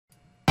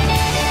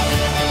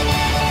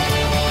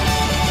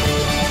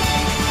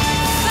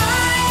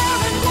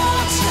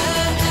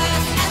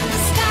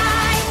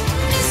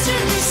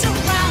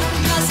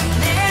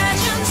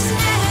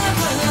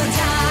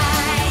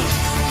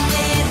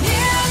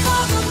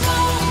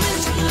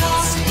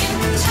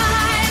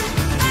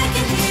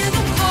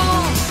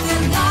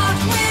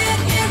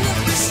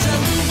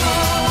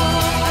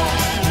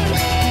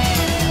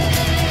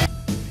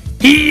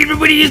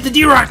everybody, it's the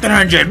D-Rock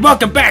 100.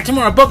 Welcome back to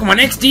more Pokemon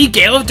XD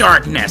Gale of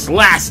Darkness.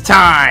 Last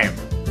time,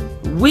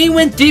 we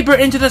went deeper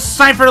into the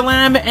Cipher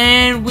Lab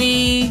and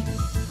we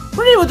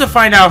were able to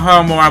find out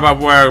more about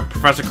where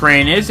Professor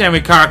Krane is, and we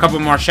caught a couple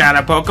more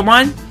Shadow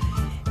Pokemon.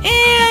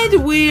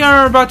 And we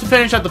are about to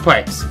finish up the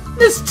place.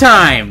 This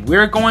time,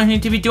 we're going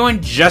to be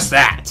doing just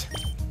that.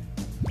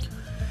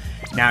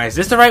 Now, is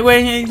this the right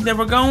way that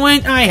we're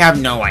going? I have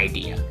no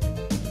idea.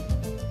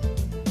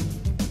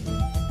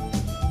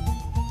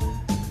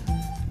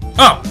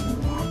 Oh!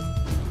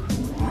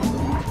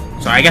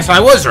 So I guess I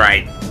was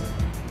right.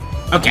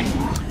 Okay.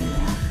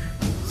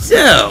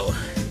 So,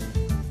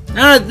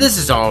 now that this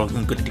is all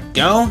good to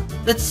go,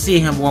 let's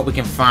see what we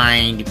can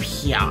find.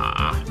 Pia.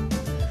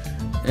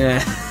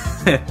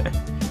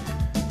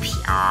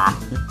 Pia.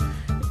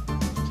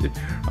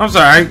 I'm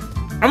sorry.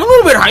 I'm a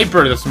little bit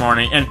hyper this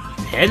morning, and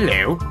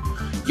hello.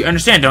 You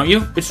understand, don't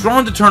you? It's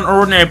wrong to turn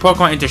ordinary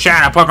Pokemon into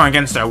Shadow Pokemon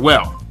against their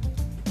will.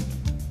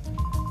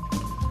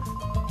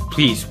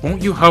 Please,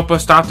 won't you help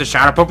us stop the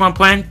Shadow Pokemon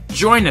plan?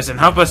 Join us and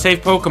help us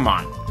save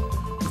Pokemon.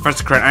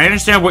 Professor Krane, I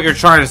understand what you're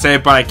trying to say,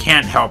 but I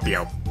can't help you.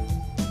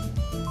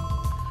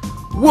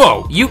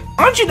 Whoa,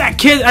 aren't you that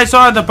kid I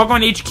saw at the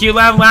Pokemon HQ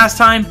lab last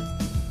time?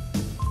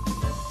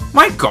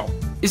 Michael,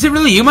 is it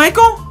really you,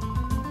 Michael?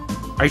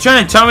 Are you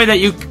trying to tell me that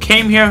you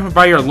came here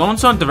by your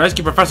lonesome to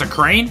rescue Professor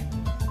Krane?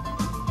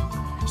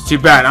 It's too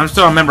bad, I'm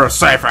still a member of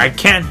Cipher. I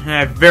can't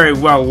very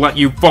well let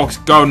you folks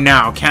go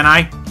now, can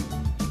I?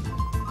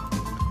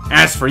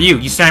 As for you,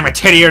 you sang my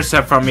teddy ears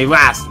up from me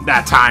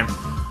that time.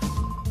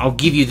 I'll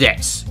give you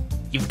this.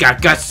 You've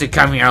got guts to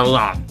come here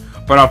alone,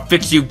 but I'll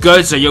fix you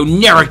good so you'll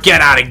never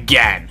get out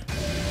again.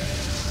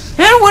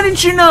 And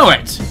wouldn't you know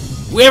it?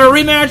 We have a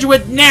rematch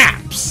with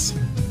Naps.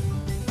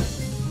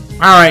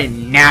 Alright,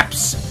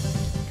 Naps.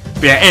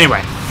 But yeah,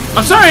 anyway,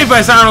 I'm sorry if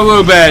I sound a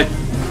little bit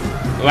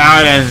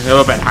loud and a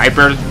little bit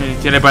hyper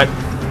today, but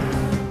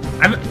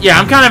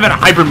I'm kind of in a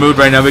hyper mood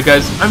right now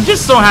because I'm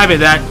just so happy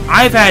that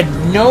I've had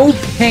no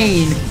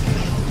pain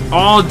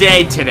all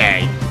day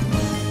today.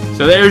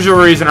 So there's your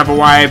reason for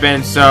why I've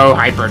been so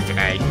hyper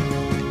today.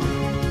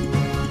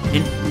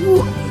 And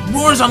ooh,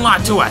 roars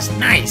unlocked to us.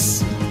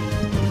 Nice.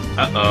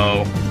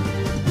 Uh-oh.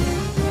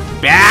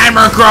 Bad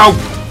Murkrow!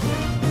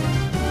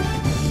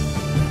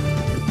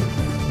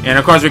 And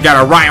of course we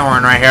got a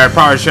Rhyhorn right here. I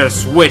probably should have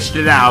switched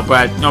it out,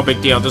 but no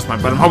big deal at this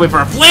point. But I'm hoping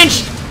for a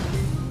flinch!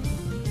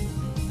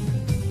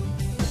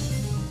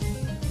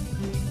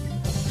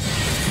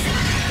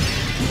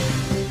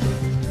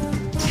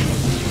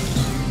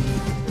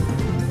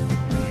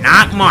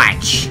 Not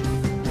much.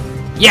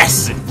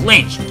 Yes, it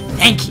flinched.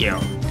 Thank you.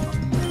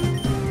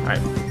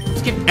 Alright,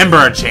 let's give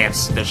Ember a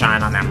chance to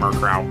shine on that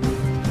Murkrow.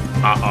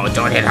 Uh-oh,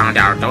 don't hit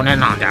Houndour. Don't hit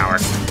Houndour.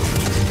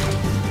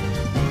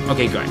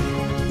 Okay, good.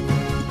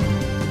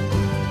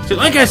 So,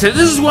 like I said,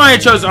 this is why I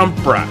chose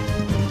Umbra.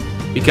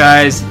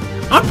 Because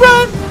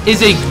Umbra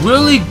is a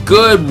really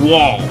good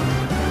wall.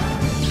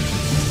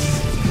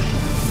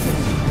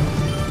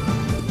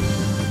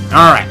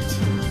 Alright.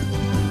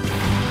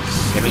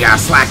 Then we got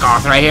a Slack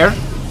Off right here.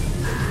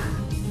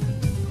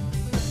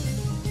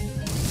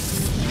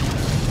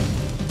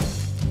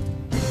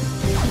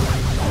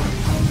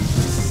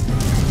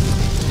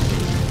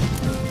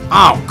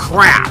 Oh,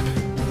 crap.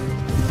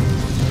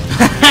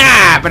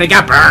 Haha, but it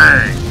got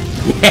burned.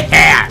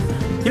 Yeah.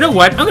 You know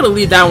what? I'm going to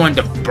leave that one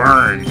to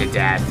burn to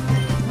death.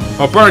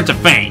 Or burn to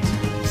faint.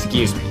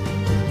 Excuse me.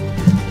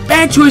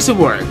 Bad choice of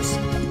words.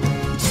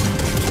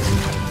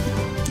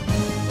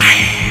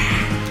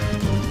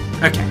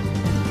 Okay.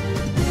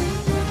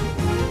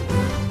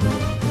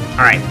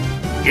 Alright.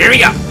 Here we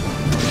go.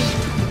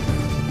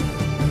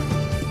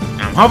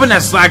 I'm hoping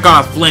that Slack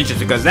Off flinches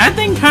because that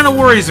thing kind of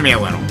worries me a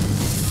little.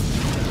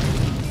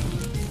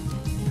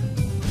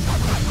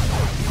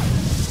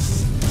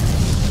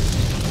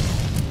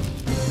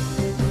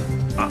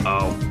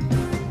 Uh-oh.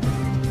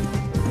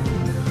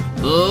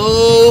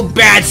 Oh,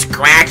 bad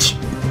scratch.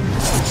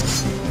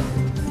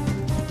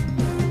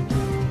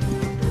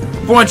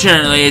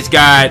 Fortunately, it's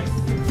got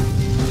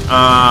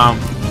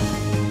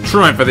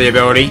Truant for the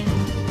ability.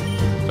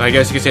 So I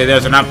guess you could say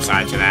there's an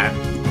upside to that.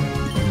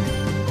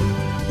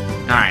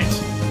 Alright.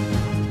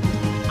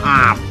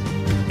 Ah,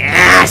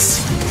 yes!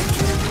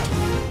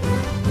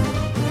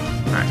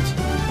 Alright.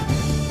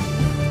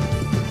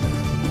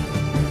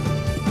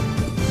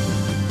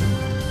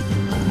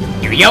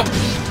 Here we go.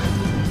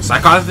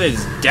 Psychoth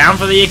is down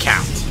for the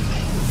account.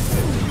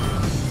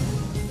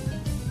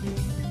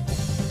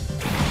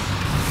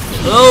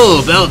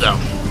 Oh, Beldo.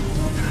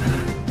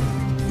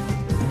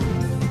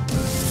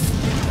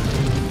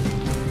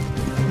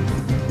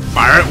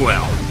 Fire at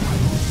will.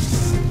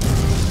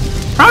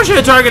 Probably should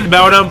have targeted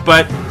Beldo,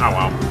 but oh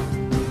well.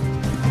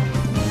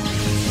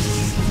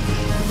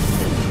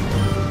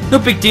 No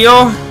big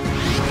deal.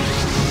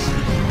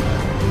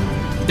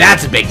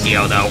 That's a big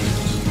deal, though.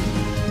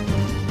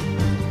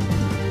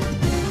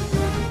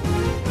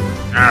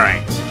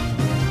 Alright.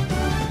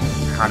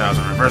 Hot Dogs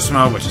in reverse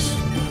mode, which is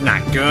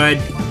not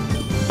good.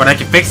 But I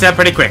can fix that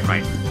pretty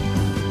quickly.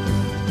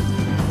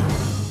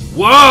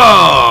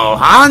 Whoa!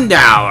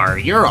 Hondour,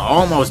 you're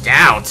almost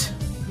out.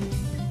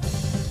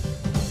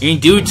 In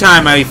due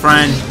time, my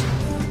friend.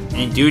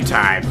 In due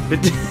time.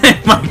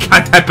 My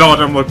god, that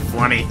Beldum looked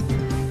funny.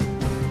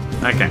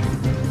 Okay.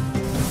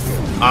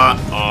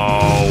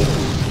 Uh-oh.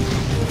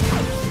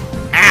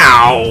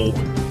 Ow!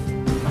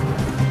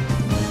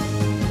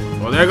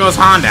 Well, there goes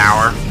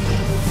Hondour.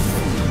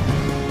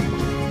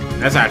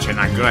 That's actually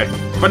not good.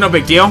 But no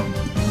big deal.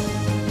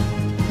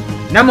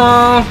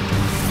 Nemo!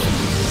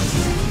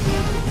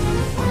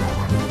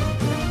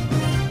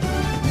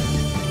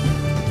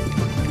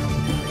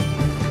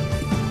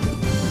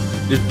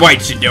 This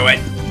bite should do it.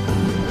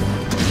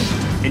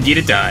 Indeed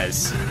it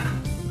does.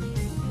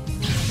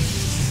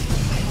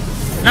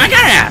 Now I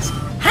gotta ask,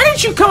 how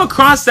did you come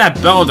across that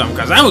Beldum?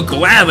 Because I would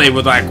gladly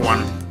would like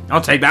one.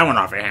 I'll take that one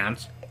off your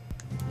hands.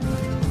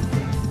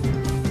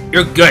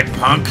 You're good,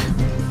 punk.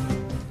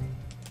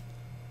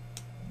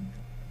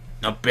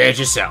 Now badge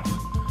yourself.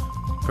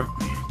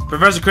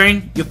 Professor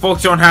Krane, you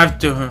folks don't have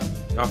the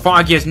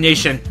foggiest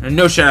notion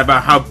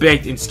about how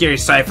big and scary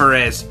Cypher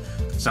is.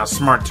 It's not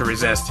smart to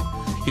resist.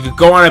 You could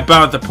go on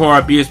about the poor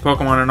abused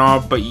Pokemon and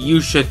all, but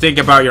you should think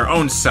about your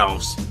own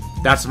selves.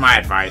 That's my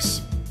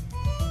advice.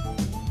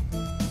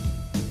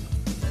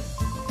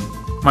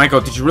 Michael,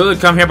 did you really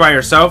come here by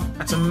yourself?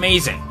 That's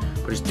amazing.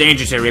 But it's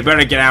dangerous here. We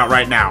better get out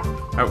right now.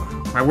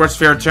 My worst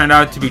fear turned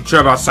out to be true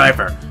about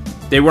Cypher.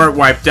 They weren't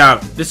wiped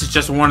out. This is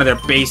just one of their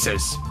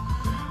bases.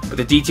 But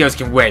the details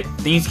can wait.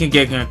 Things can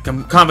get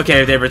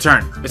complicated if they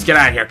return. Let's get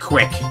out of here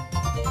quick.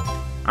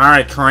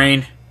 Alright,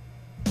 Krane.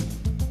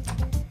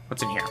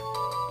 What's in here?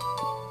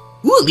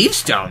 Ooh, leaf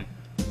stone.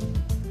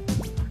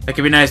 That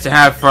could be nice to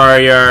have for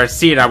your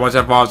seed that once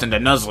evolves into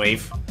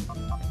Nuzleaf.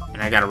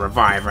 And I got a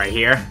revive right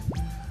here.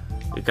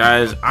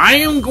 Because I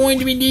am going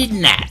to be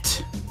needing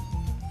that.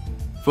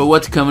 For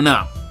what's coming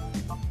up.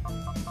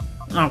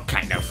 Oh,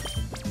 kind of.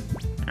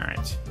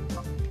 Alright.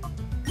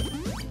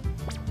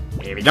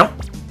 There we go.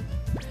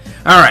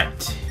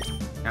 Alright.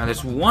 Now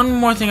there's one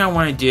more thing I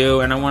want to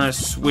do, and I want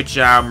to switch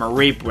out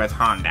Mareep with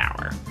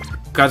Hondour.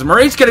 Because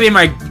Mareep's gonna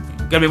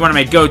be one of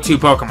my go-to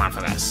Pokemon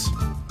for this.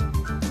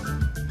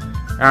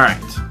 Alright.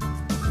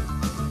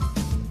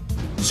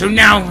 So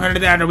now, under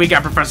that we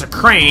got Professor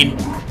Krane,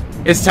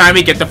 it's time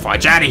we get the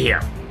fudge out of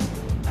here.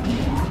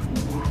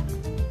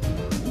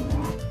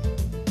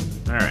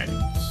 Alright,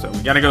 so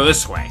we gotta go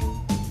this way.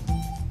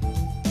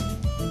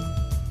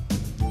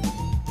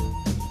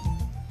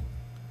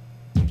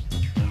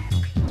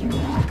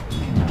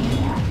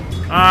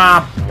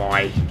 Ah,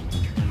 boy.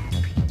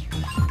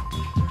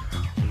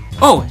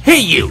 Oh, hey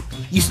you!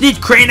 You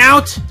sneaked Krane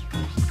out?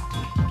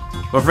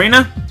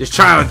 Lovrina? This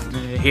child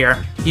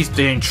here, he's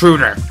the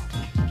intruder.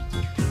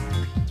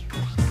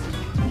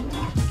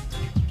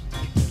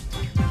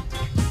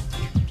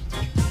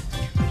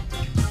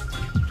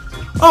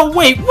 Oh,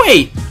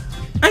 wait!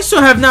 I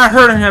still have not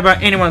heard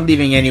about anyone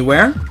leaving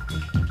anywhere.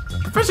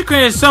 Professor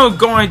Krane is so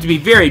going to be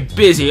very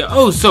busy.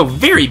 Oh, so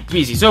very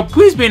busy. So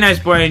please be a nice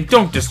boy and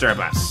don't disturb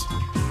us.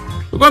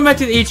 We're going back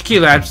to the HQ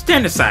lab.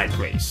 Stand aside,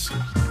 please.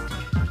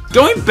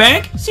 Going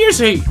back?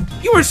 Seriously,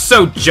 you are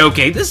so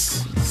joking.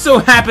 This so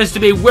happens to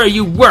be where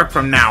you work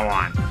from now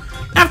on.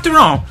 After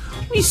all,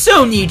 we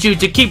so need you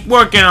to keep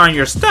working on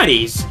your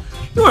studies.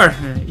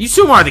 You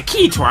so are the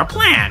key to our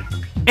plan.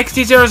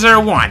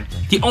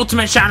 XD001, the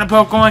ultimate shadow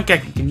Pokemon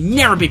that can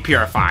never be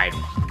purified.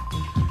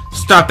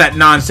 Stop that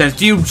nonsense.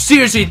 Do you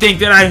seriously think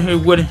that I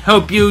would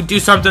help you do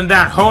something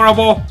that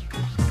horrible?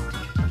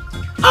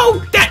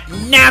 Oh, that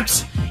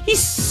Naps! He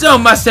so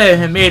must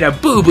have made a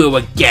boo-boo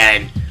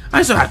again.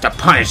 I still have to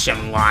punish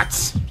him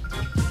lots.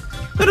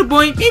 Little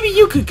boy, maybe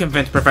you could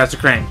convince Professor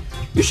Krane.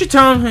 You should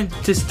tell him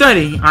to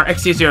study our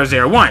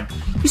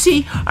XD001. You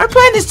see, our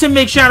plan is to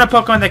make shadow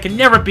Pokemon that can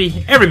never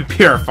be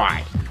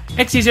purified.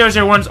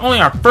 XD001 is only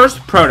our first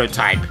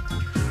prototype.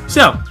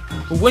 So,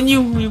 when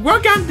we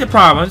work out the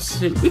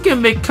problems, we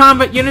can make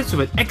combat units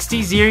with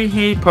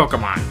XD0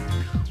 Pokemon.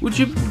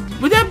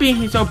 Would that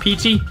be so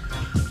peachy?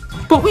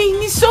 But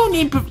we so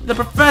need the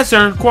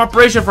professor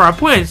cooperation for our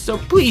plans, so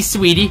please,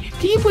 sweetie,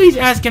 can you please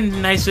ask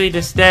him nicely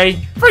to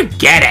stay?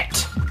 Forget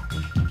it!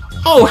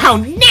 Oh, how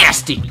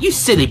nasty! You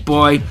silly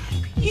boy!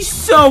 You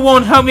so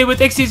won't help me with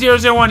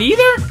XD001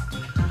 either?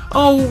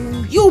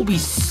 Oh, you'll be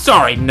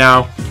sorry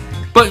now.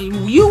 But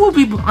you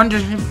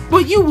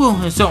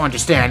will so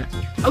understand.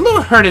 A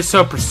little hurt is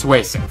so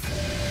persuasive.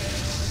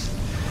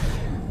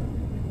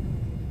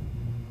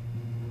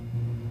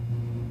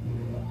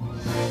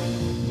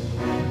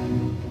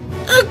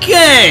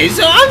 Okay,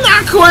 so I'm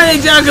not quite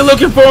exactly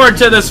looking forward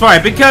to this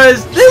fight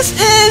because this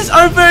is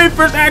our very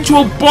first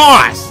actual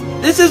boss.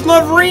 This is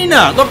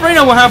Lovrina.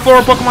 Lovrina will have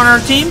 4 Pokemon on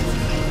her team.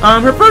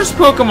 Her first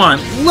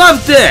Pokemon.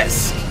 Love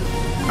this.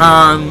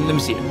 Let me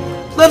see.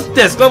 Love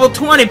this. Level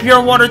 20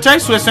 pure water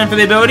type. Swiss Sand for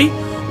the ability.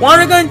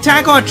 Water Gun,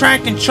 Tackle,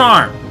 Attract, and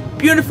Charm.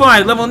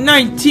 Beautify. Level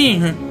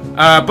 19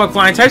 Bug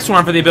Flying type.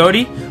 Swarm for the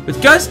ability.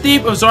 With Gust,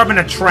 Deep, Absorb, and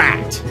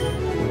Attract.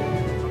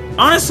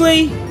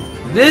 Honestly,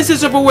 this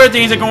is where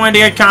things are going to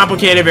get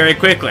complicated very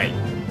quickly.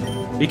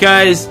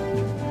 Because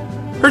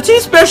Her team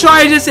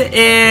specializes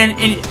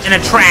in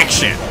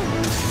attraction.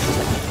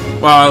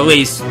 Well, at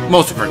least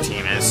most of her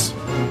team is.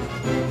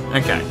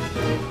 Okay.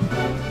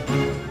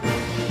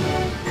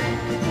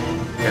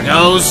 Here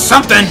goes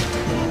something.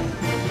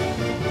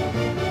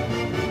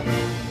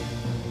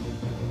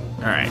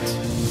 Alright.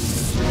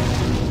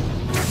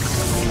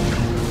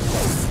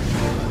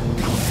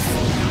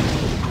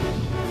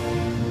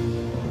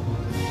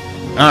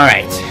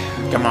 Alright.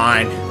 Come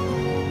on.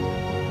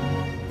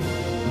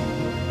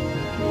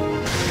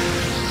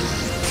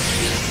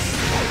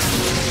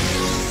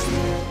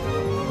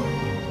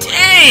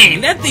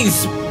 Dang! That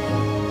thing's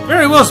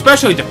very well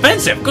especially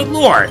defensive. Good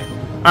lord.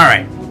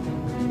 Alright.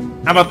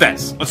 How about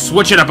this? Let's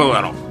switch it up a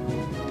little.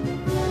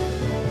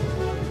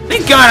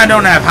 Thank God I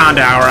don't have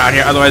Honda Hour out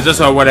here, otherwise this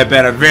would have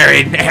been a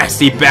very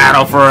nasty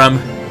battle for him.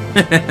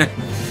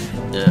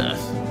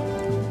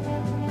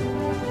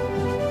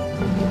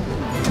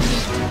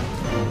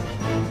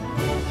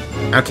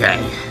 Okay.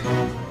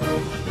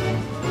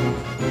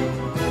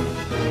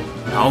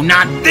 No,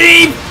 not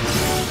thief!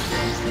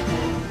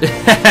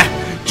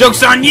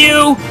 Joke's on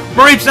you!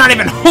 Mareep's not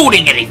even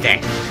holding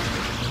anything!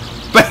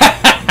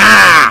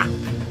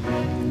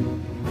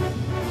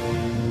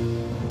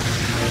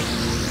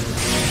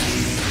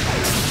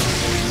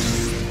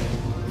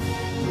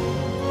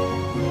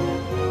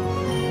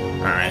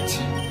 Alright.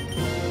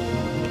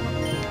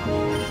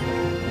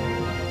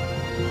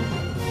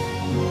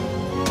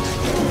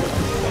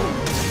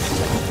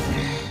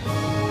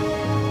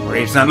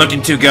 Mareep's not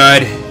looking too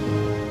good.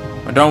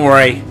 But don't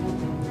worry.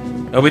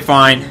 It'll be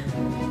fine.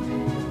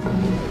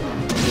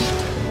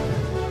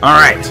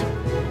 Alright.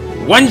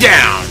 One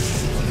down.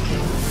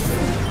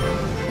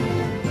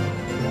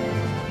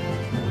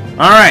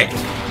 Alright.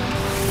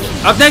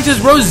 Up next is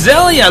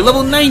Roselia,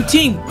 level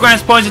 19.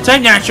 Grants poison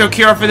type, natural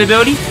cure for the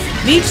ability.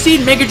 Leech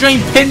Seed, Mega Drain,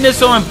 Pin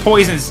Missile, and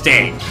Poison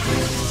Sting.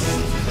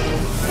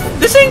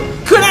 This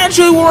thing could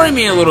actually worry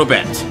me a little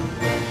bit.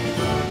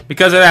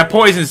 Because of that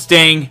Poison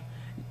Sting.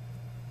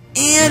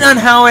 And on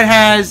how it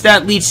has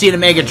that Leech Seed and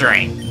Mega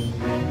Drain.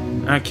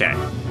 Okay.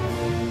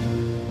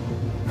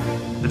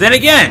 But then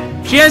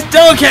again, she has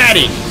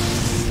Delcatty.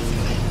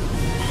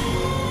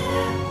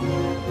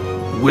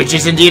 Which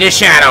is indeed a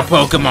Shadow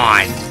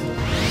Pokemon.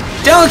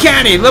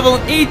 Delcatty, level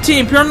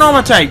 18, pure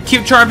normal type.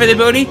 Keep charge for the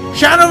ability.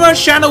 Shadow Rush,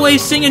 Shadow Wave,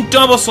 Sing, and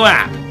Double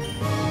Slap.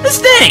 This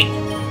thing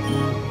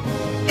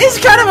is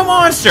kind of a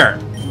monster.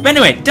 But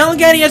anyway,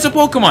 Delcatty as a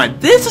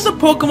Pokemon. This is a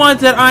Pokemon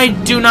that I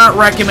do not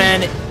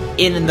recommend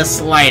in the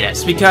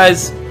slightest.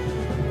 Because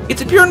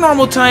it's a pure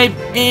normal type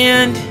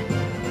and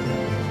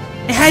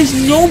it has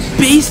no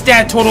base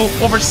stat total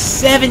over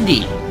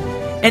 70.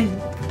 And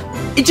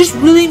it just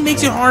really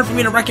makes it hard for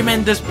me to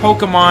recommend this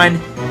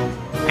Pokemon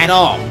at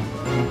all.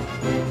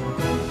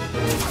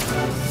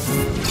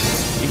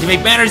 To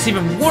make matters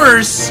even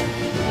worse, it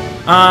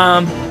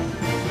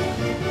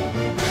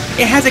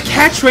has a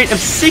catch rate of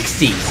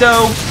 60.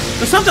 So,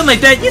 for something like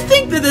that, you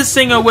think that this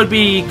singer would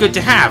be good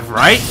to have,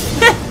 right?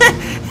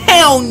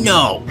 Hell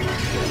no!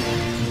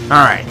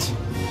 Alright.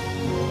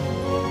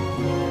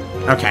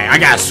 Okay, I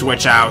gotta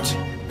switch out.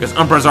 Because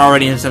Umbra's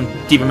already in some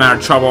deep amount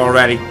of trouble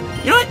already.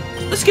 You know what?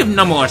 Let's give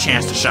Numble a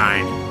chance to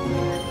shine.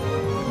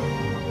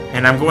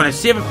 And I'm going to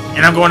see if,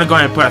 and I'm going to go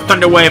ahead and put a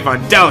Thunder Wave on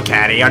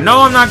Delcatty. I know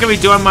I'm not going to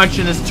be doing much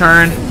in this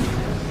turn,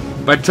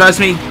 but trust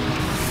me,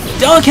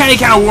 Delcatty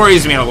kind of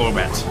worries me a little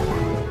bit.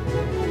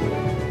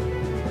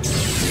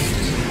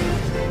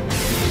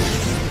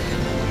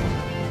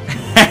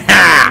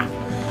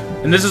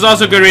 And this is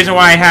also a good reason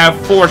why I have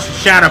 4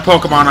 Shadow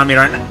Pokemon on me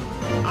right now.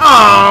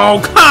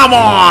 Oh, come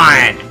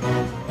on!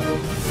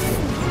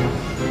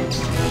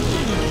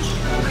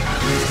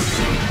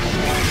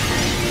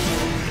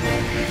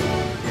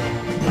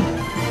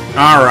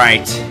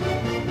 Alright.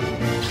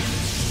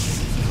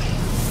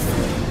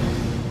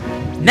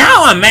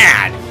 Now I'm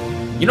mad!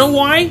 You know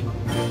why?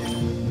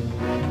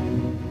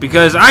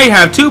 Because I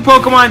have 2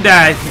 Pokemon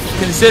that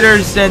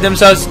considers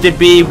themselves to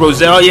be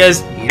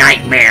Roselia's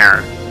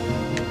nightmare.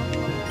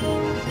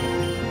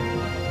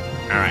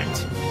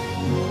 Alright.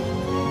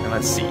 Now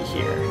let's see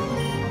here.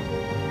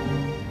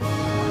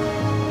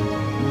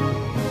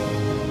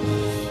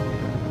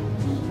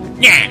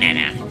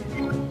 Nah.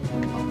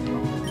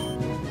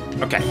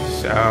 Okay,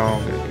 so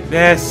I'm gonna do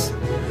this.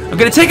 I'm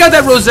gonna take out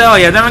that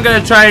Roselia, then I'm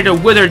gonna try to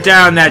wither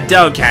down that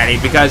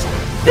Delcatty because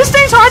this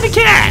thing's hard to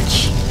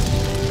catch.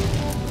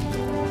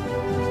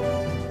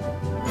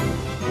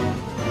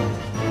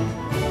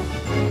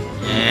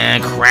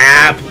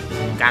 Crap.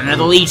 Got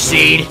another Leech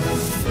Seed.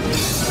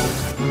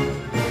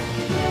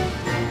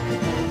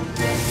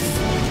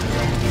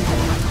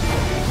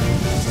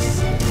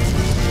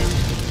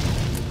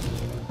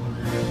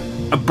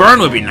 A burn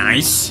would be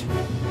nice.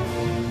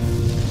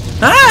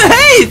 Ah,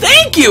 hey,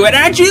 thank you! It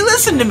actually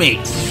listened to me!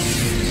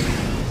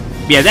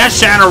 Yeah, that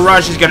Shadow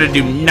Rush is gonna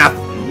do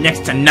nothing,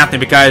 next to nothing,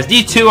 because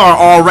these 2 are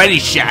already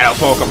Shadow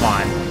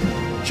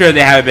Pokemon. Sure,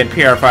 they haven't been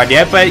purified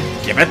yet, but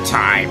give it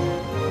time.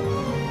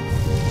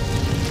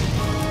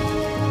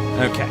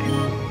 Okay.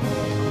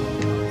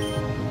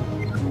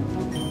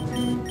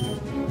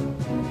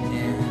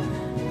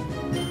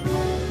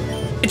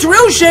 It's a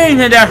real shame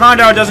that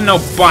Hondo doesn't know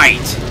bite.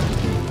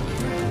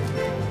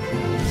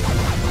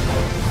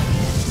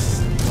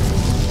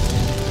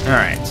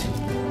 Alright.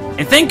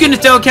 And thank goodness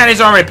Delicate's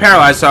already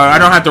paralyzed, so I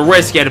don't have to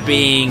risk it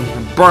being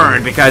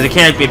burned, because it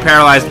can't be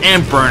paralyzed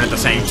and burned at the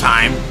same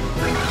time.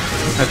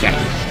 Okay.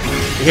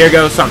 Here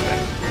goes something.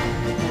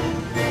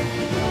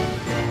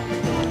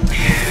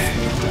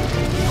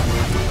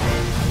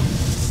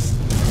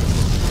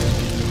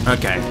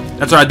 Okay.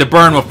 That's alright, the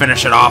burn will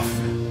finish it off.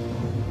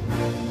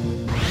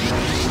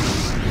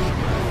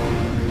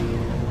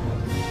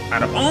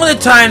 Out of all the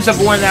times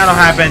of when that'll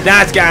happen,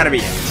 that's gotta be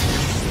it.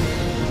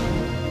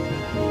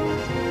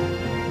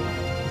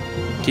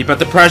 Keep up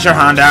the pressure,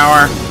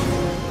 Hondour.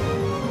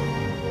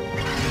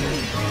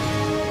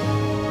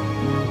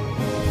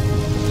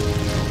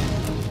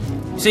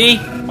 See?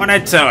 What'd I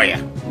tell you?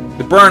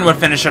 The burn would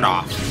finish it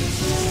off.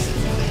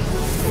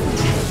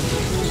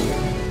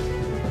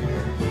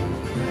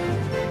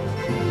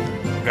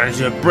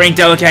 Gotta bring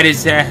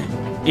Delicate's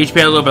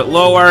HP a little bit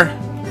lower.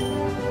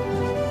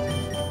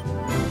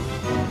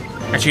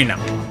 Actually, no.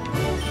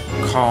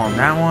 Calm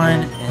that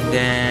one, and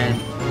then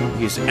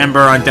use Ember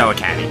on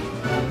Delicate.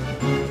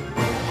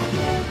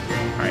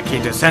 Alright,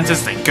 keep the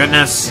senses, thank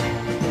goodness.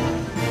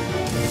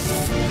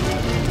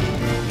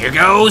 Here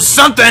goes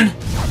something!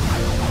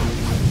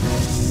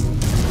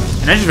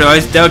 And I just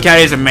realized Delicate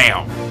is a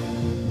male.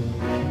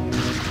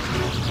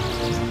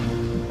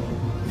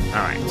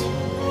 Alright.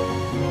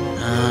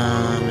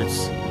 Let's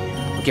see.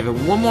 I'll give it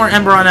one more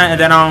Ember on that,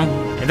 and then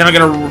I'm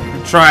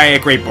gonna try a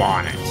Great Ball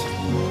on it.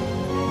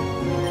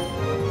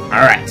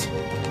 Alright.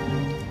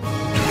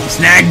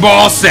 Snag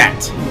ball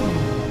set.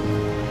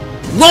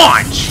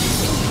 Launch!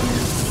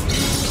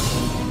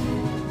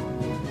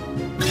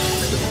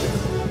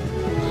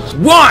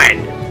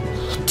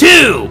 One,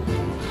 2,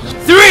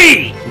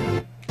 3!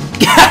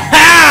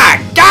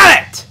 Got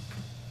it!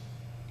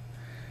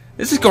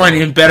 This is going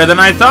even better than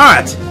I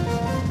thought.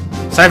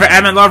 Cypher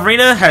Admin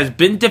Lovrina has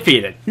been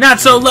defeated.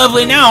 Not so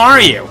lovely now, are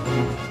you?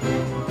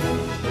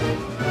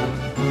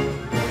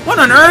 What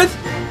on earth?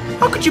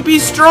 How could you be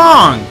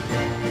strong?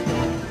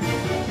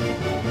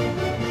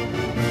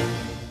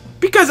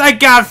 Because I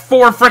got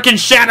 4 frickin'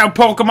 shadow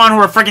Pokemon who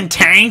are frickin'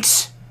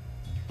 tanks?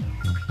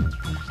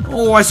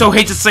 Oh, I so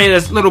hate to say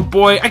this, little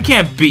boy. I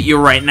can't beat you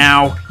right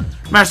now.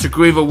 Master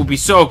Grievo will be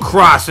so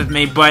cross with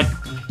me, but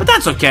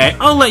that's okay.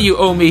 I'll let you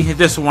owe me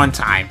this one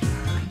time.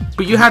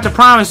 But you have to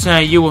promise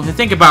you will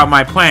think about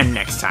my plan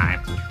next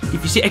time.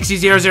 If you see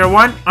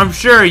XC001, I'm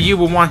sure you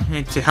will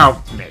want to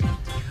help me.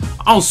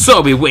 I'll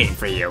so be waiting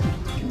for you.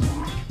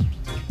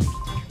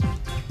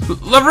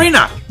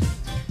 Lovrina!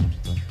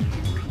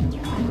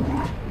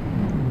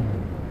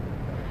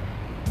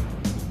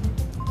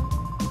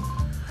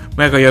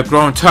 Michael, you've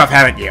grown tough,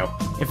 haven't you?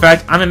 In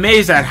fact, I'm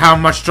amazed at how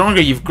much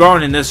stronger you've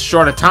grown in this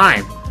short a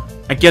time.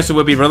 I guess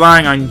we'll be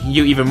relying on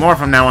you even more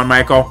from now on,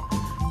 Michael.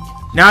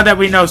 Now that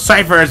we know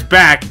Cypher is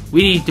back,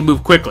 we need to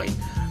move quickly.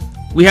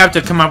 We have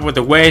to come up with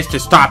the ways to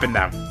stopping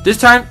them. This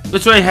time,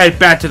 let's really head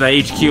back to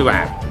the HQ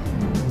lab.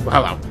 Well,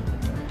 hello.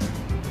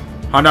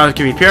 Hondo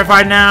can be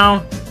purified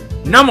now.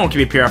 Numel can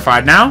be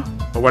purified now.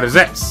 But what is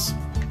this?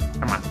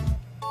 Come on.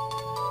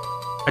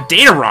 A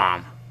data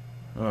ROM.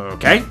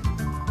 Okay.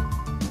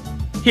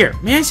 Here,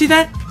 may I see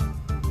that?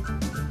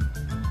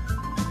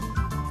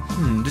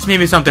 This may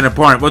be something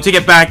important. We'll take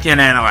it back and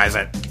analyze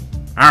it.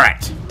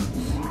 Alright.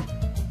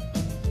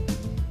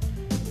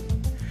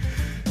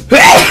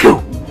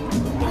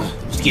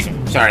 Excuse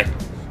me, sorry.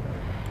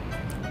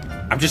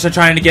 I'm just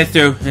trying to get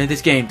through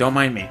this game, don't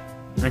mind me.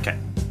 Okay.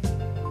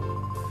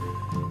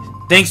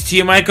 Thanks to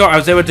you, Michael, I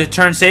was able to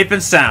return safe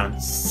and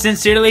sound.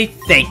 Sincerely,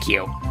 thank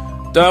you.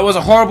 Though it was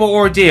a horrible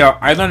ordeal,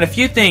 I learned a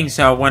few things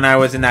when I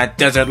was in that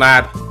desert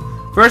lab.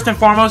 First and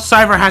foremost,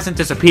 Cypher hasn't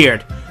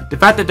disappeared. The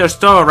fact that they're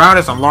still around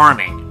is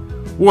alarming.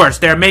 Worse,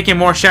 they're making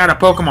more Shadow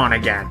Pokemon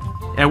again.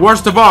 And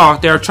worst of all,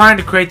 they're trying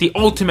to create the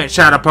ultimate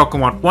Shadow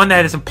Pokemon, one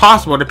that is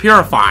impossible to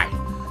purify.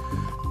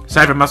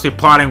 Cypher must be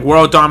plotting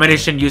world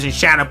domination using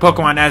Shadow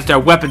Pokemon as their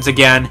weapons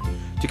again.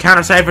 To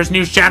counter Cypher's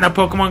new Shadow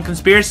Pokemon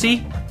conspiracy?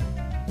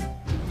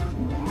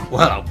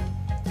 Whoa.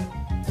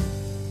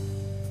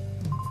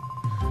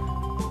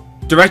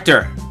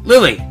 Director,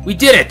 Lily, we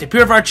did it! The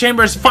Purifier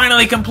Chamber is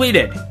finally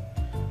completed!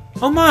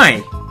 Oh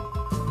my!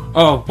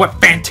 Oh,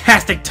 what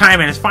fantastic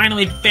timing! It's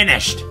finally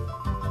finished!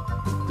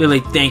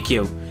 Lily, thank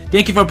you.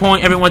 Thank you for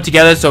pulling everyone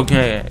together so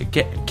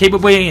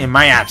capably in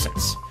my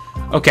absence.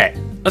 Okay,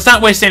 let's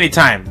not waste any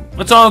time.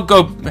 Let's all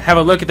go have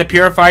a look at the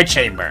Purified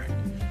Chamber.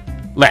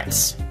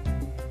 Let's.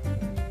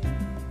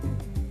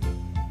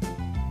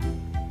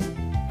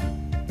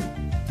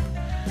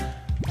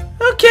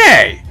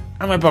 Okay!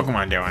 How's my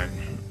Pokemon doing?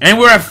 And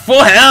we're at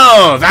full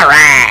health!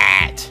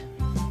 Alright!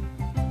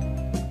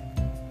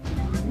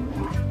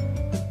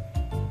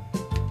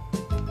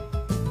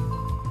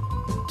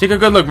 Take a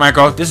good look,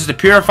 Michael. This is the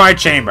Purified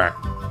Chamber.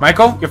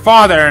 Michael, your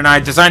father and I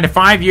designed it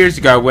 5 years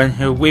ago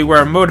when we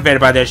were motivated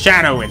by the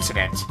Shadow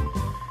incident.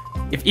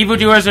 If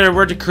evildoers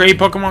were to create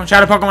Pokemon,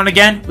 Shadow Pokemon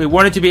again, we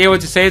wanted to be able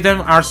to save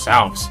them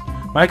ourselves.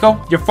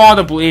 Michael, your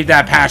father believed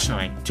that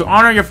passionately. To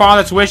honor your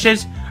father's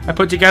wishes, I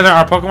put together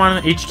our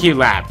Pokemon HQ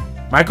lab.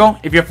 Michael,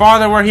 if your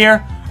father were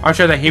here, I'm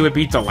sure that he would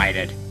be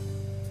delighted.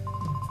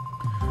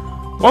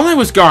 While I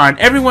was gone,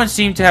 everyone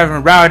seemed to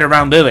have rallied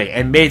around Lily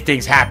and made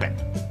things happen.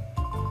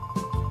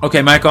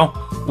 Okay, Michael,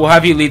 we'll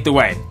have you lead the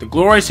way. The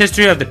glorious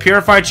history of the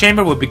Purified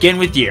Chamber will begin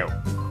with you.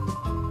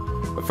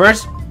 But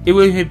first, it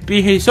would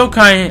be so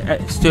kind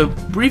as to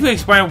briefly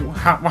explain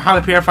how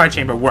the Purified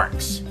Chamber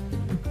works.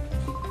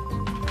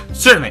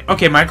 Certainly.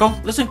 Okay, Michael,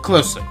 listen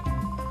closely.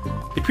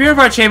 The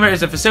Purified Chamber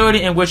is a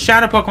facility in which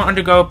Shadow Pokemon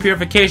undergo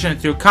purification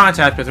through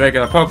contact with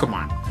regular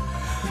Pokemon.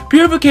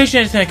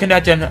 Purification is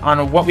conducted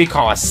on what we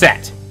call a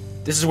set.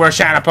 This is where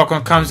Shadow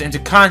Pokemon comes into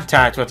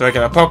contact with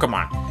regular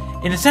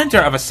Pokemon. In the center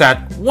of a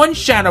set, one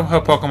Shadow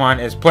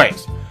Pokemon is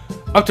placed.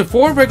 Up to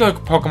 4 regular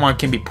Pokemon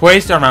can be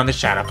placed around the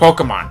Shadow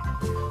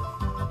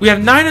Pokemon. We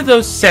have 9 of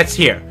those sets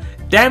here.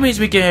 That means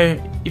we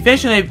can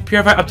eventually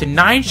purify up to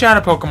 9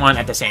 Shadow Pokemon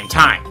at the same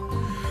time.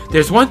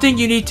 There's one thing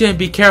you need to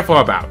be careful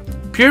about.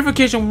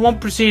 Purification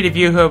won't proceed if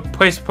you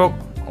place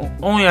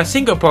only a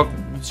single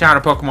Shadow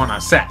Pokemon on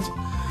a set.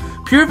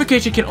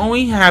 Purification can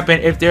only happen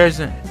if there's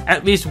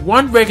at least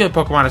one regular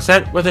Pokemon on a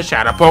set with a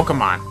Shadow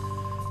Pokemon.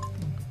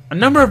 A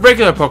number of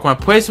regular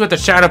Pokemon placed with a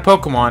Shadow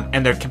Pokemon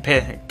and their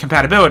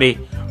compatibility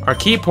are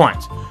key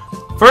points.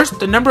 First,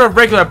 the number of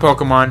regular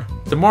Pokemon.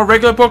 The more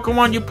regular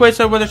Pokemon you place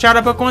with a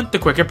Shadow Pokemon, the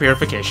quicker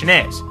purification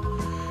is.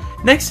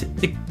 Next,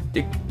 the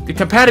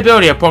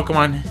compatibility of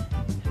Pokemon.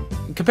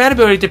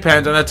 Compatibility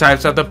depends on the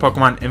types of the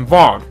Pokemon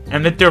involved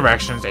and the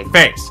directions they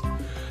face.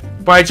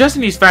 By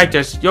adjusting these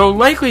factors, you'll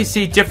likely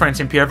see difference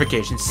in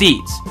purification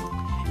seeds.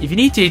 If you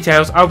need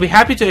details, I'll be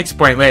happy to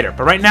explain later,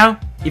 but right now,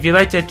 if you'd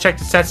like to check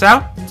the sets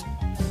out,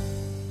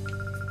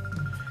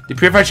 the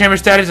Purified Chamber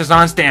status is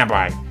on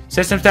standby.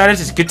 System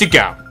status is good to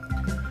go.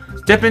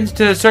 Step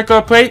into the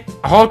circular plate,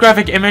 a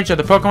holographic image of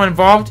the Pokemon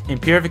involved in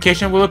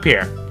purification will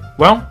appear.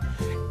 Well,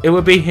 it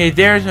will be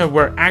there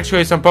where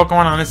actually some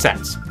Pokemon on the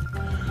sets.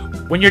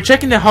 When you're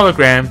checking the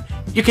hologram,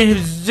 you can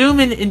zoom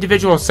in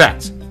individual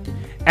sets.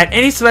 At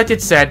any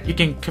selected set, you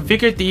can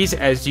configure these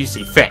as you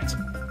see fit.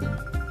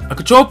 A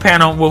control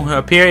panel will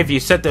appear if you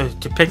set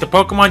to pick the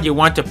Pokemon you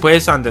want to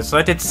place on the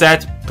selected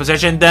set,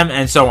 position them,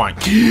 and so on.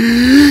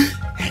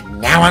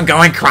 And now I'm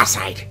going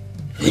cross-eyed.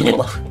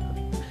 Yeah,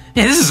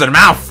 this is a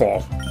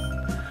mouthful.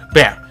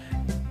 There.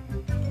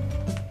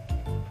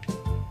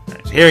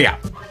 Right, so here we go.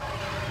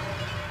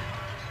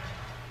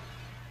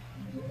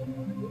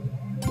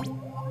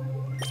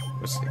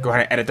 Let's go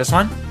ahead and edit this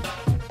one.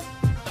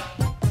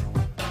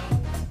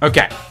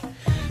 Okay.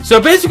 So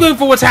basically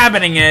for what's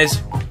happening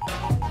is,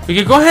 we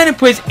can go ahead and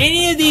place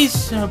any of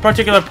these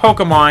particular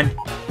Pokemon,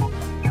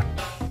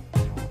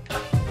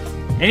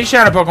 any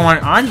Shadow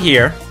Pokemon on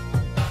here.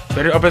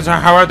 So it opens,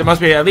 however, there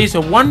must be at least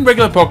one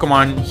regular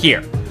Pokemon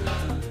here.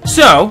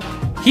 So,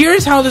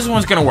 here's how this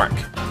one's gonna work.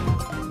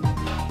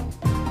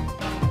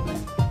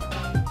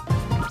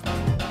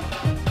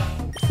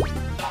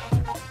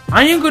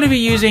 I am going to be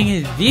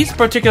using these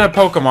particular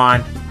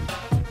Pokemon.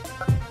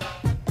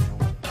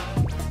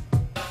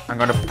 I'm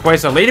going to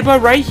place a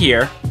Ladybug right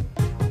here.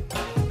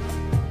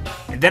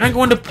 And then I'm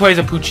going to place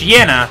a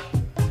Poochyena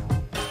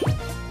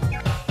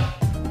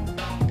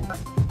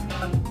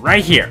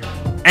right here.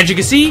 As you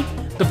can see,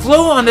 the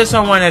flow on this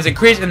one has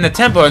increased and the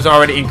tempo has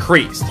already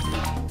increased.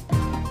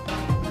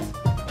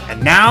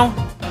 And now,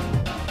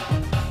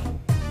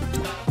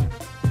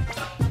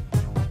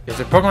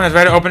 there's a Pokemon that's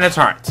ready to open its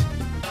heart.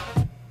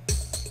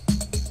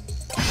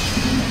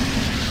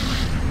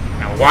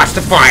 Watch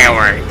the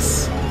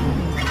fireworks!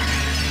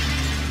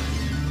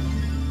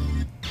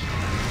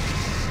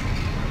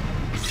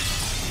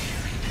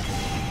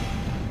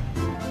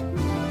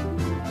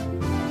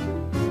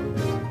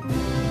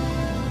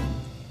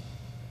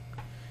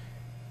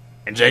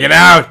 And check it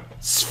out!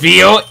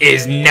 Spheal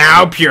is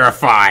now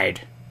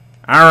purified!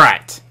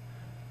 Alright.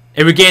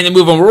 It regained the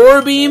move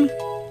Aurora Beam.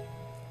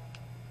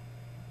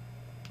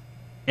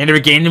 And it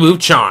regained the move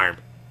Charm.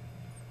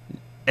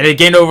 And it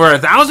gained over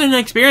 1,000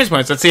 experience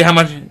points. Let's see how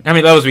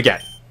many levels we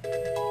get.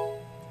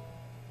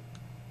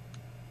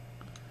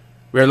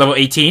 We're at level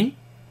 18.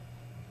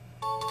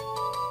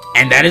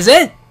 And that is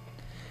it.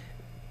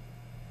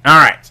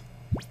 Alright.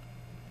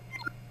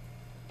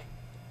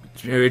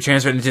 We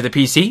transferred into the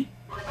PC.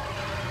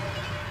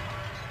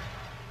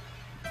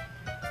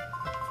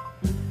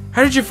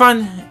 How did you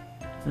find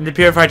the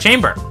Purified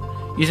Chamber?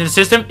 Using the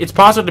system, it's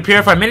possible to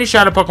purify many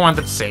Shadow Pokemon at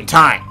the same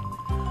time.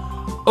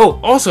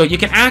 Oh, also, you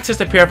can access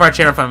the Purified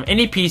Chamber from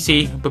any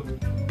PC, but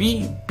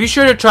be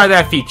sure to try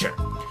that feature.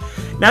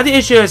 Now the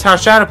issue is how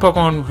Shadow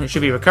Pokemon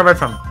should be recovered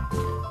from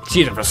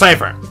Season for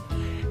Cypher.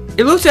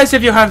 It looks as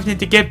if you'll have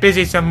to get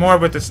busy some more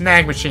with the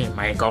snag machine,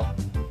 Michael.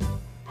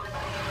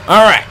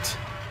 Alright.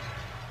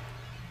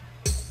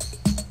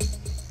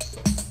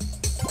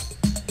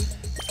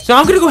 So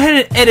I'm going to go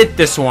ahead and edit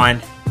this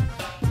one.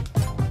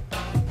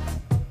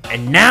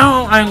 And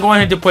now I'm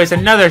going to place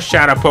another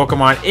Shadow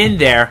Pokemon in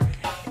there.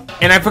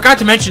 And I forgot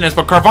to mention this,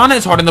 but Carvanha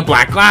is holding the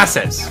black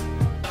glasses.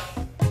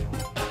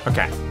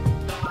 Okay.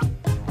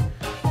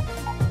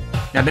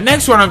 Now the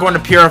next one I'm going to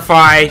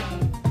purify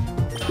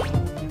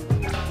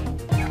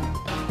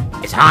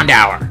is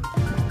Hondour.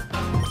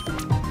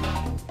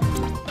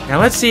 Now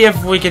let's see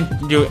if we can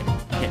do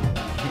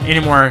any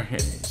more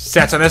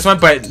sets on this one,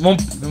 but it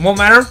won't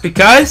matter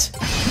because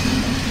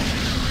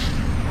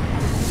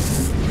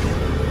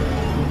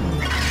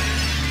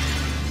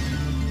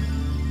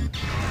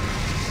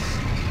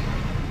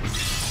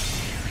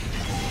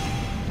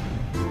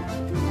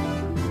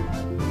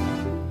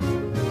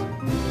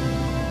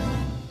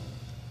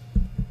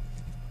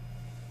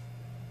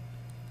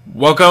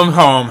welcome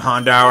home,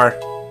 Hondour.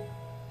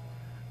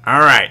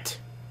 Alright.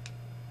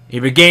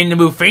 You've regained the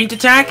move Feint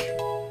Attack.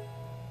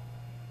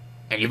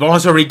 And you've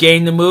also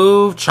regained the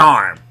move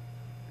Charm.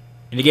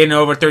 And you're getting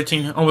over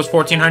almost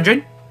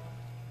 1400.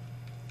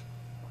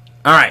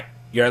 Alright.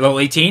 You're at level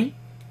 18.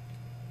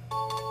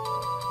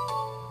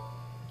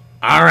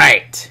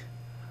 Alright.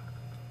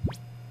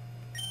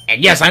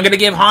 And yes, I'm going to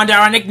give Hondour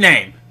a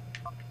nickname.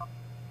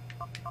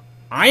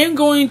 I am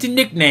going to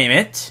nickname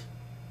it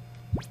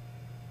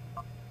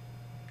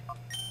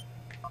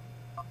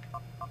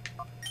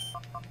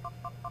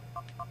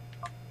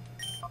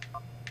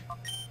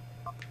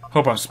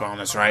hope I'm spelling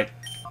this right,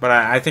 but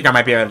I think I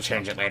might be able to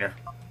change it later.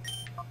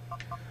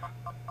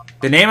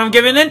 The name I'm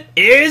giving it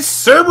is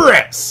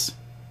Cerberus.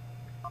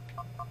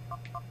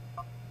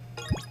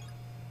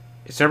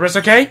 Is Cerberus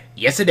okay?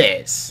 Yes, it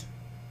is.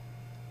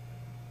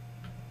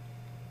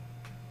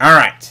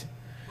 Alright.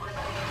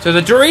 So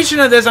the duration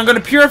of this, I'm going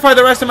to purify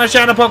the rest of my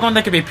Shadow Pokemon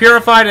that can be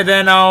purified, and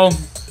then I'll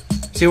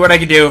see what I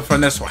can do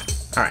from this one.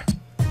 Alright.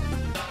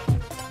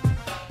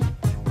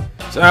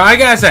 So I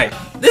gotta say,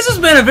 this has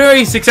been a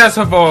very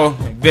successful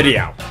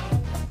video.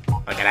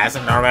 Like it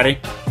hasn't already?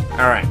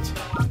 Alright.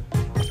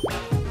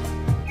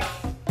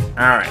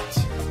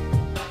 Alright.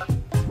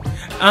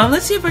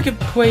 Let's see if I can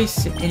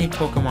place any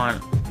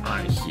Pokemon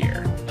on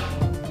here.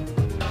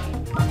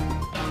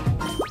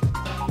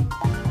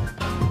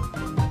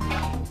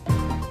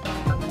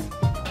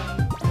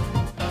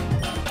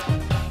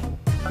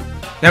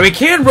 Now we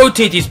can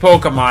rotate these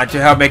Pokemon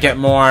to help make it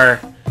more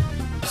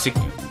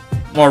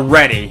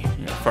ready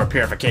for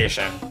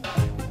purification.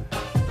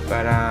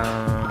 But,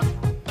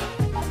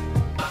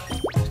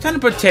 it's time to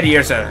put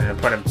Teddiursa and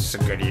put him to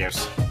some good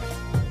use.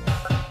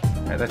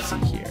 Alright, let's see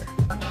here.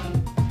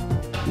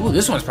 Ooh,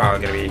 this one's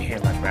probably gonna be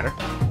much better.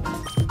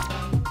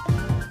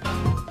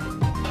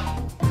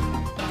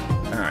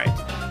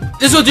 Alright.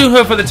 This will do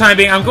it for the time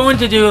being. I'm going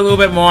to do a little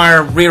bit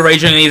more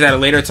rearranging these at a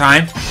later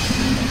time.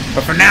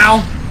 But for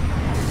now,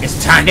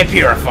 it's time to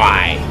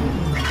purify.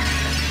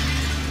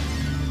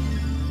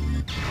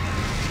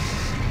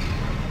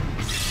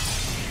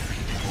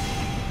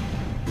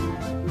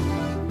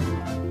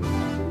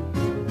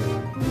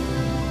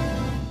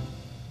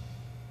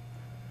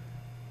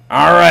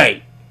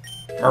 Alright,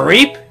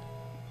 Mareep,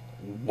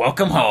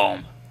 welcome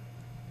home.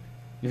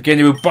 You've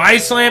gained the move Body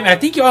Slam, and I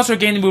think you also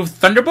gained the move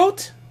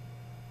Thunderbolt?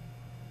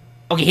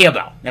 Okay, Heal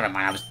Bell. Never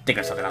mind, I was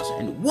thinking of something else.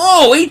 And,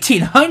 whoa,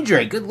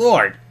 1800, good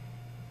lord.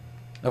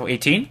 Level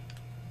 18.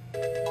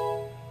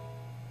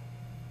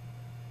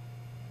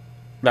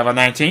 Level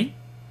 19.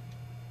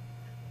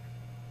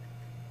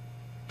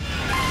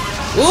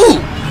 Ooh,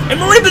 and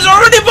Mareep is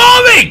already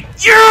evolving!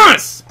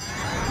 Yes!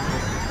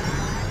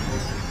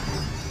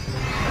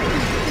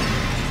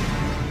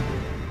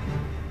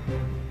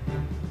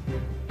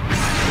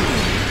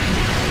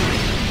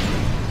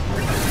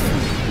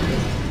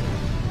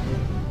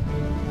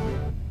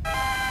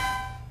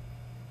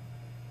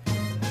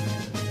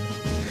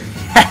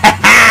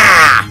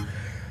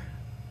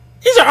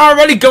 These are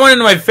already going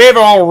into my favor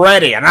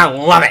already, and I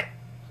love it.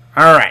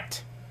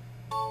 Alright.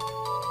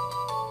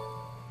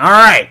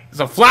 Alright,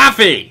 so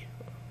Fluffy,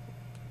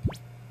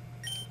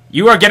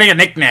 you are getting a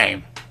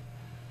nickname.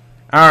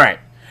 Alright.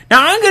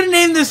 Now I'm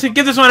gonna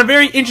give this one a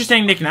very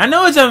interesting nickname. I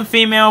know it's a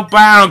female, but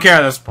I don't care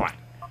at this point.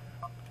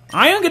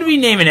 I am gonna be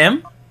naming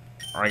him,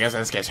 or I guess in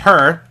this case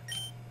her.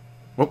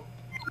 Whoop.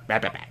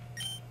 Bad.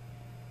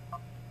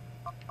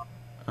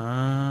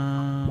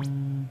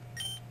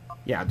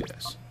 Yeah, I'll do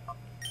this.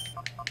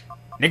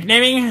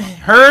 Nicknaming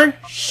her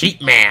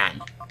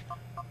Sheepman.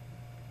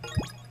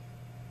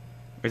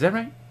 Is that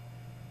right?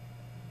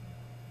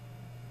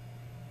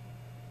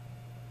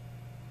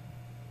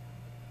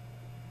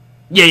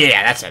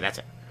 Yeah, that's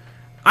it.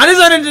 I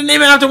decided to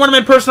name it after one of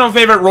my personal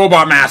favorite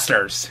robot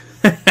masters.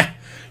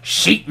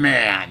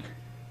 Sheepman.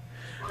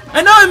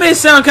 I know it may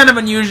sound kind of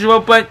unusual,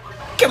 but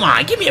come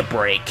on, give me a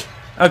break.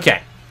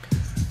 Okay.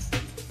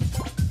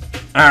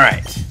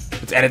 Alright.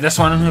 Let's edit this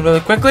one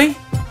really quickly.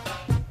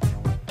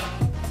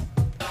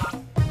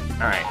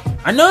 Alright.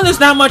 I know there's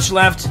not much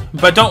left,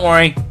 but don't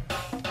worry.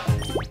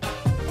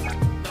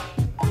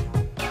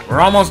 We're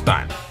almost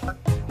done.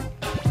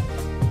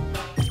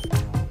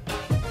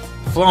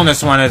 Flow on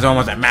this one is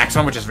almost at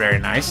maximum, which is very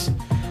nice.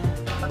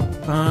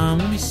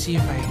 Let me see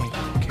if I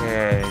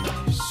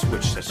can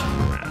switch this one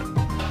around.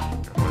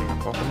 Promoting a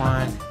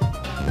Pokemon.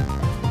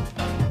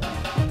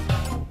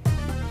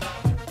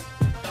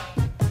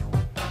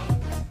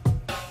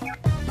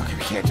 Okay,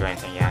 we can't do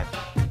anything yet.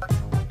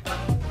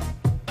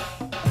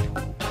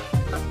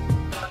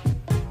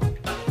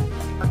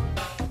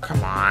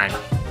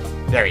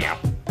 There we go.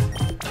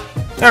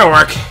 That'll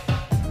work.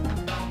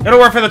 It'll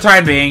work for the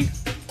time being.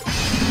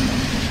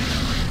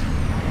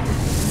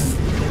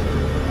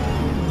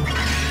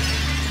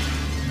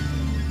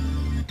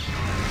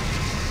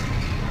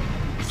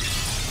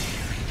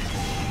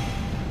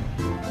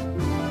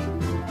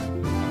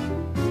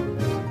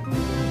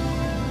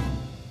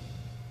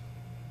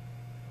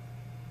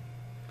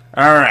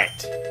 Alright.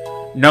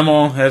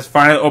 Numel has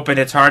finally opened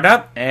its heart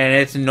up, and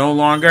it's no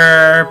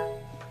longer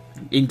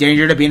in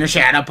danger to being a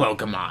shadow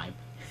Pokemon.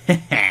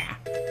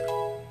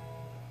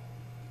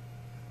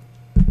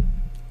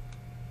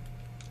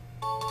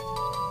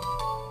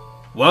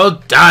 Well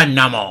done,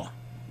 Numel.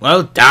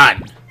 Well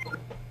done.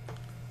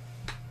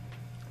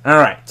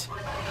 Alright.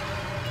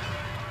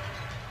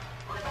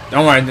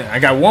 Don't worry, I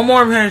got one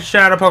more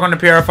shadow Pokemon to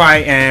purify,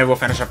 and we'll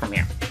finish up from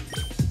here.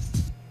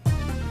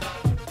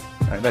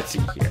 Alright, let's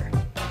see here.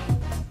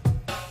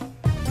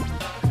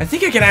 I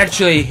think I can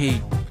actually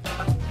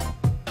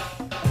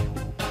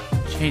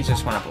change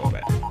this one up a little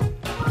bit.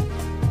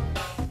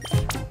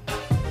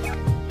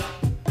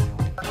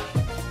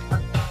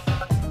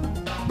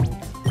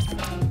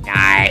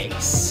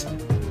 Nice.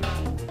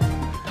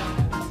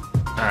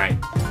 Alright.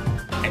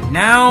 And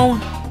now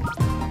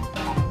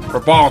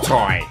for Ball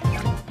Toy.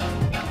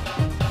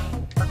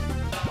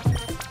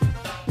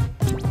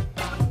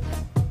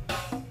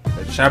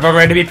 The Shadow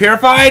ready to be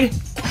purified?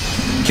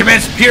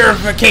 Commence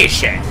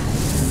purification.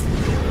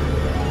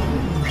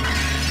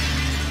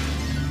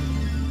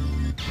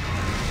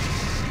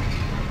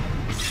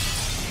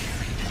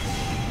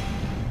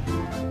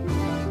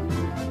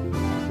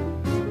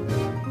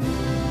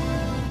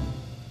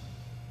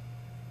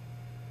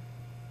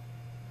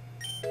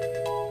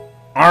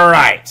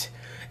 Alright,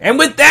 and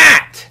with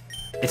that,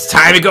 it's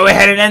time to go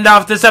ahead and end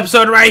off this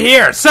episode right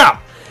here. So,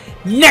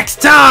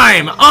 next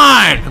time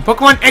on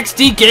Pokemon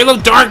XD Gale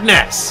of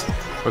Darkness,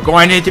 we're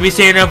going to be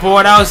seeing for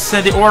what else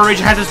the Aura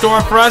region has in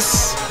store for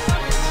us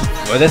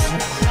for this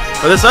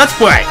Let's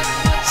Play.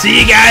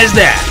 See you guys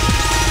then.